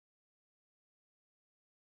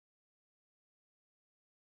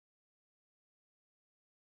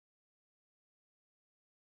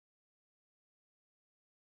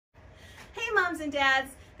Hey moms and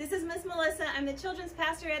dads, this is Miss Melissa. I'm the children's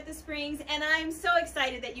pastor at the Springs, and I'm so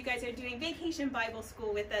excited that you guys are doing Vacation Bible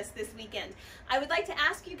School with us this weekend. I would like to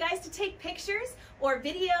ask you guys to take pictures or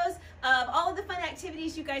videos of all of the fun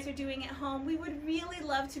activities you guys are doing at home. We would really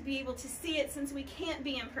love to be able to see it since we can't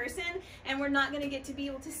be in person and we're not going to get to be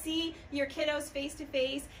able to see your kiddos face to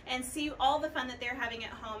face and see all the fun that they're having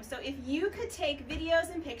at home. So if you could take videos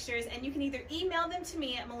and pictures, and you can either email them to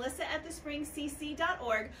me at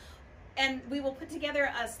melissa@thespringscc.org, and we will put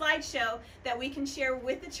together a slideshow that we can share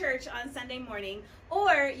with the church on Sunday morning.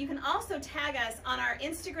 Or you can also tag us on our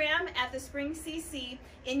Instagram at the Springs CC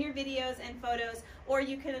in your videos and photos, or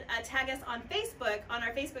you can tag us on Facebook, on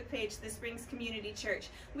our Facebook page, The Springs Community Church.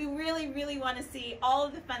 We really want to see all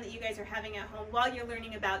of the fun that you guys are having at home while you're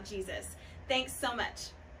learning about Jesus. Thanks so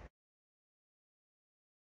much.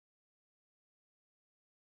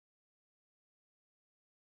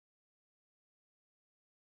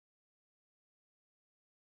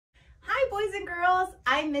 Hi boys and girls,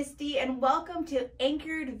 I'm Misty and welcome to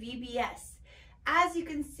Anchored VBS. As you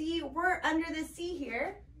can see, we're under the sea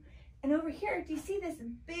here, and over here, do you see this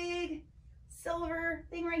big silver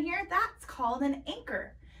thing right here? That's called an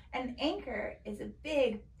anchor. An anchor is a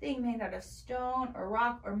big thing made out of stone or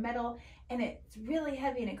rock or metal, and it's really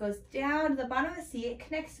heavy, and it goes down to the bottom of the sea. It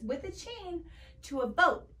connects with a chain to a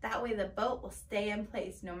boat. That way the boat will stay in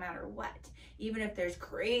place no matter what. Even if there's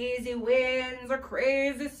crazy winds or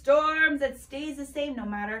crazy storms, it stays the same no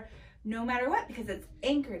matter what, because it's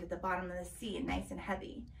anchored at the bottom of the sea and nice and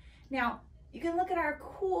heavy. Now, you can look at our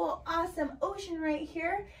cool, awesome ocean right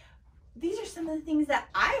here. These are some of the things that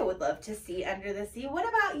I would love to see under the sea. What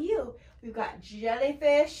about you? We've got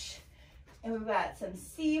jellyfish, and we've got some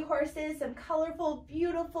seahorses, some colorful,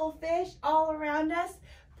 beautiful fish all around us,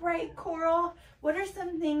 bright coral. What are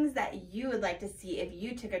some things that you would like to see if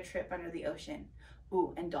you took a trip under the ocean?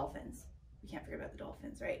 Ooh, and dolphins. We can't forget about the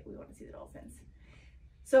dolphins, right? We want to see the dolphins.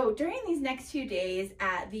 So during these next few days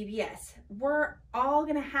at VBS, we're all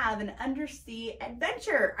gonna have an undersea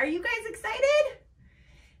adventure. Are you guys excited?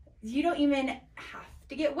 You don't even have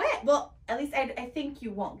to get wet. Well, at least I think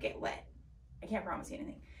you won't get wet. I can't promise you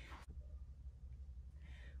anything.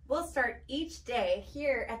 We'll start each day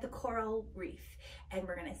here at the Coral Reef, and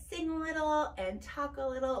we're gonna sing a little and talk a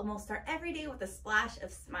little, and we'll start every day with a splash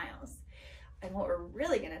of smiles. And what we're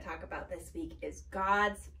really gonna talk about this week is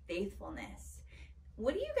God's faithfulness.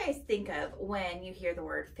 What do you guys think of when you hear the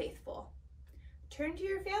word faithful? Turn to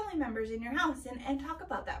your family members in your house and talk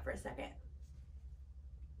about that for a second.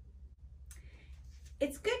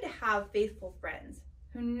 It's good to have faithful friends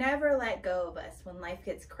who never let go of us when life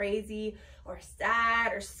gets crazy or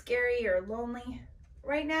sad or scary or lonely.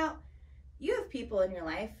 Right now, you have people in your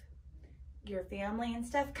life, your family and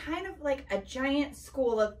stuff, kind of like a giant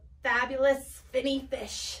school of fabulous finny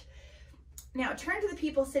fish. Now turn to the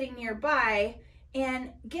people sitting nearby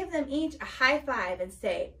and give them each a high five and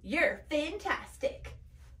say, "You're fantastic."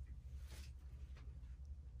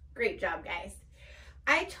 Great job, guys.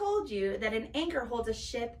 I told you that an anchor holds a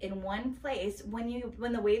ship in one place when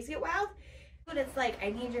the waves get wild. But it's like, I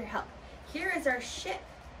need your help. Here is our ship,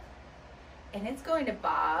 and it's going to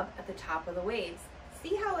bob at the top of the waves.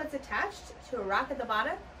 See how it's attached to a rock at the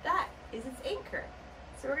bottom? That is its anchor.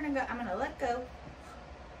 So we're gonna go, I'm gonna let go.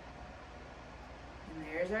 And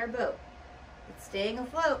there's our boat. It's staying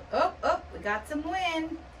afloat. Oh, we got some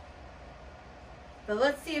wind. But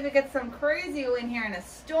let's see if it gets some crazy wind here in a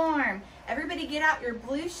storm. Everybody get out your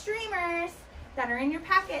blue streamers that are in your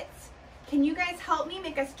packets. Can you guys help me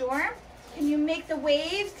make a storm? Can you make the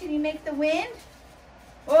waves? Can you make the wind?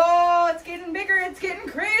 Oh, it's getting bigger, it's getting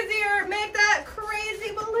crazier. Make that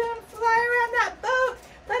crazy balloon fly around that boat.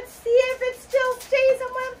 Let's see if it still stays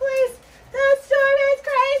in one place. The storm is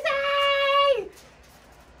crazy.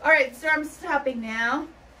 All right, storm's stopping now.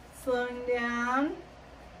 Slowing down.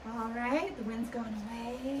 All right, the wind's going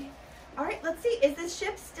away. All right, let's see, is this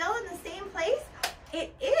ship still in the same place?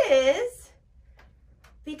 It is,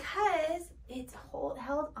 because it's held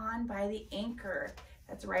on by the anchor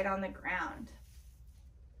that's right on the ground.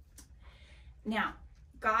 Now,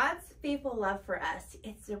 God's faithful love for us,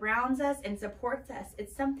 it surrounds us and supports us.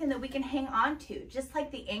 It's something that we can hang on to, just like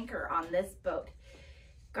the anchor on this boat.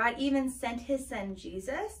 God even sent his son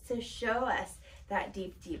Jesus to show us that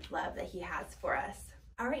deep, deep love that he has for us.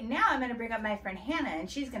 All right, now I'm gonna bring up my friend Hannah, and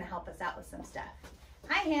she's gonna help us out with some stuff.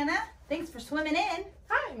 Hi, Hannah. Thanks for swimming in.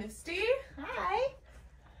 Hi, Misty. Hi.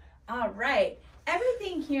 All right.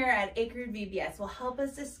 Everything here at Anchored VBS will help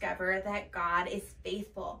us discover that God is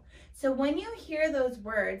faithful. So when you hear those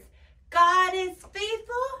words, God is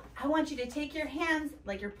faithful, I want you to take your hands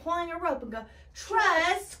like you're pulling a rope and go,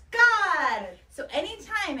 trust God. So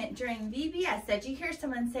anytime during VBS that you hear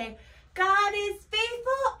someone say, God is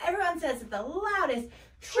faithful, everyone says it the loudest,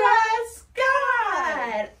 trust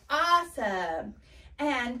God. Awesome.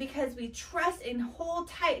 And because we trust and hold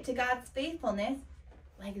tight to God's faithfulness,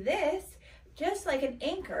 like this, just like an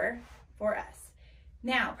anchor for us.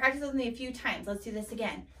 Now, practice with me a few times. Let's do this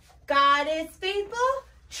again. God is faithful,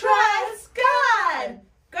 trust God.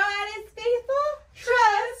 God is faithful,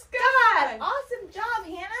 trust God. Awesome job,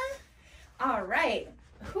 Hannah. All right.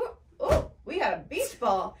 We got a beach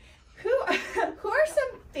ball. Who are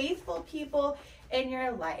some faithful people in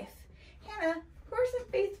your life? Hannah, who are some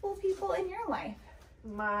faithful people in your life?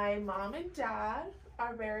 My mom and dad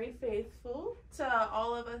are very faithful to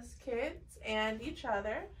all of us kids and each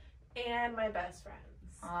other, and my best friends.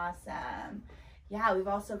 Awesome. Yeah, we've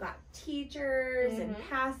also got teachers and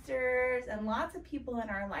pastors and lots of people in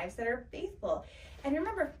our lives that are faithful. And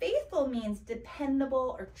remember, faithful means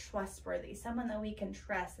dependable or trustworthy, someone that we can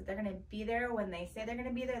trust, that they're going to be there when they say they're going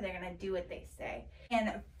to be there, they're going to do what they say.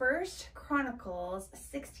 In 1 Chronicles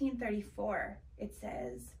 16:34, it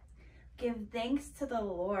says, give thanks to the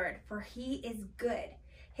Lord, for he is good.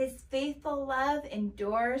 His faithful love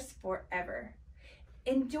endures forever.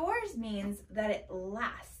 Endures means that it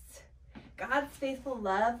lasts. God's faithful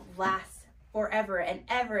love lasts forever and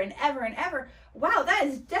ever and ever and ever. Wow, that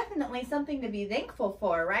is definitely something to be thankful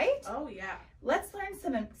for, right? Oh, yeah. Let's learn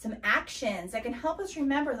some actions that can help us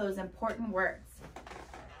remember those important words.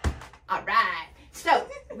 All right. So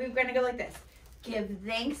we're going to go like this. Give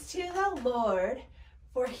thanks to the Lord,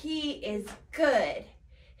 for he is good.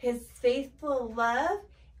 His faithful love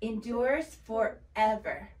endures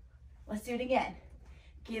forever. Let's do it again.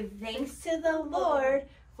 Give thanks to the Lord,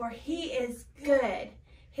 for he is good.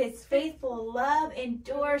 His faithful love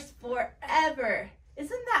endures forever.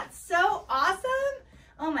 Isn't that so awesome?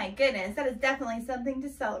 Oh my goodness, that is definitely something to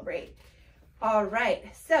celebrate. All right,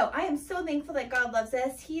 so I am so thankful that God loves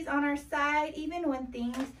us. He's on our side, even when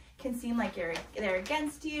things can seem like they're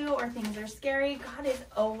against you or things are scary. God is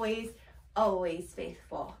always, always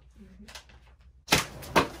faithful.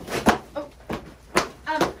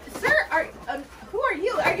 Sir, who are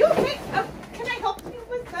you? Are you okay? Can I help you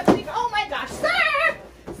with something? Oh my gosh, sir!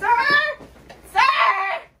 Sir!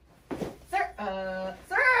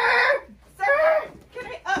 Can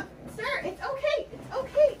I, sir, it's okay,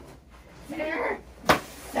 Sir!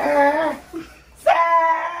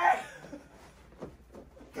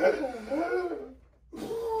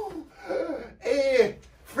 Air,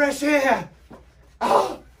 fresh air.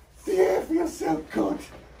 Oh, the air feels so good.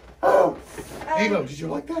 Oh, Nemo, did you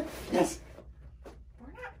like that? Yes.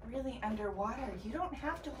 We're not really underwater. You don't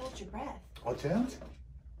have to hold your breath. I don't?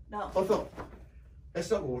 No. I thought,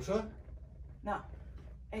 it's not water. No.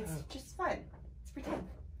 It's just fun. It's pretend.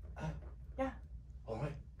 Yeah. All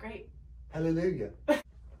right. Great. Hallelujah.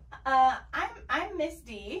 I'm Miss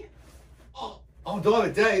D. Oh, I'm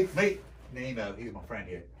Diver Dave. Meet Nemo. He's my friend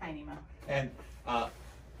here. Hi, Nemo. And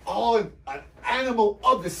I'm an animal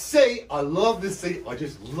of the sea. I love the sea. I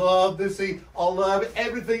just love the sea. I love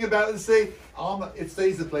everything about the sea. It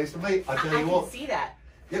stays the place for me. I tell you what. I can see that.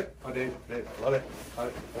 Yep, I do. Love it.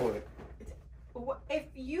 All of it. If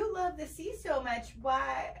you love the sea so much,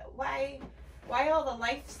 why all the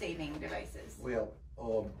life-saving devices? Well,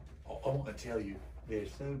 I want to tell you, they're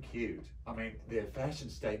so cute. I mean, they're a fashion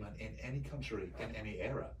statement in any country, in any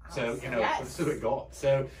era. So, you know, yes. so it got.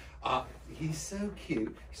 So, he's so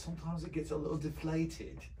cute. Sometimes it gets a little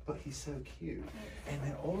deflated, but he's so cute. And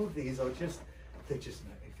then all of these are they just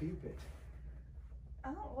make me feel better.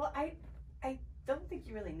 Oh, well, I don't think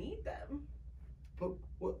you really need them. But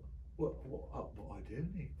what I do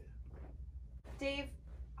need them. Dave,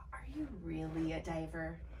 are you really a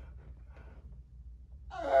diver?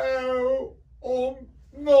 Oh,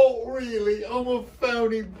 not really. I'm a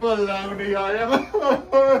phony baloney, I am.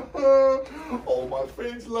 All my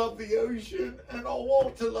friends love the ocean, and I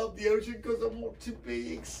want to love the ocean because I want to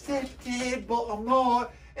be accepted, but I'm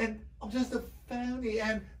not, and I'm just a phony,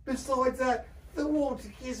 and besides that, the water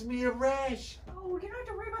gives me a rash. Oh, you don't have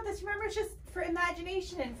to worry about this. Remember, it's just for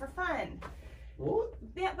imagination and for fun. What?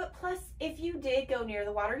 Yeah, but plus, if you did go near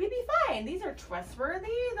the water, you'd be fine. These are trustworthy.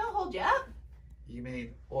 They'll hold you up. You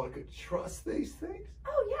mean I could trust these things?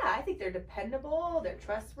 Oh, yeah. I think they're dependable. They're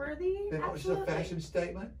trustworthy. They're not just a fashion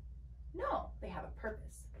statement? No, they have a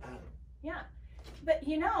purpose. Oh. Yeah. But,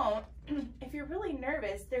 you know, if you're really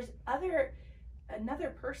nervous, there's another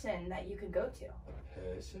person that you can go to.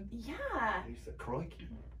 A person? Yeah. Who's the crikey?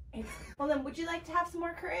 Well, then, would you like to have some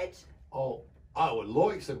more courage? Oh, I would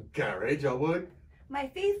like some courage, I would. my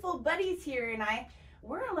faithful buddies here and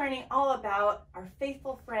we're learning all about our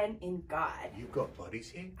faithful friend in God. You've got buddies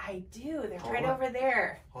here? I do. They're All right right. over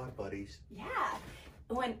there. Hi, buddies. Yeah.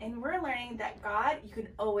 And we're learning that God, you can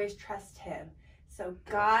always trust him. So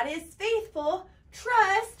God is faithful.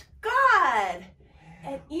 Trust God.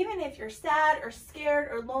 And even if you're sad or scared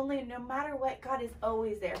or lonely, no matter what, God is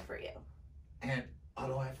always there for you. And I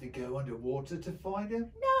don't have to go underwater to find him?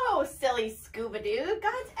 No, silly scuba dude.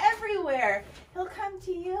 God's everywhere. He'll come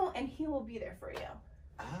to you and he will be there for you.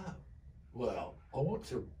 Ah, well, I want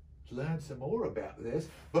to learn some more about this,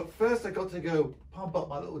 but first I got to go pump up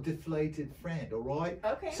my little deflated friend, all right?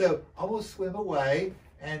 Okay. So I will swim away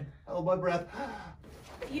and hold my breath.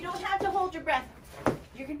 You don't have to hold your breath.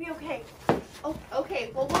 You're gonna be okay. Oh,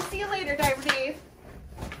 okay. Well, we'll see you later, Diver Dave.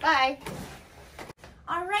 Bye.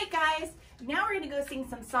 All right, guys. Now we're gonna go sing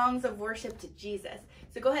some songs of worship to Jesus.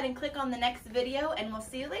 So go ahead and click on the next video and we'll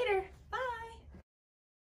see you later.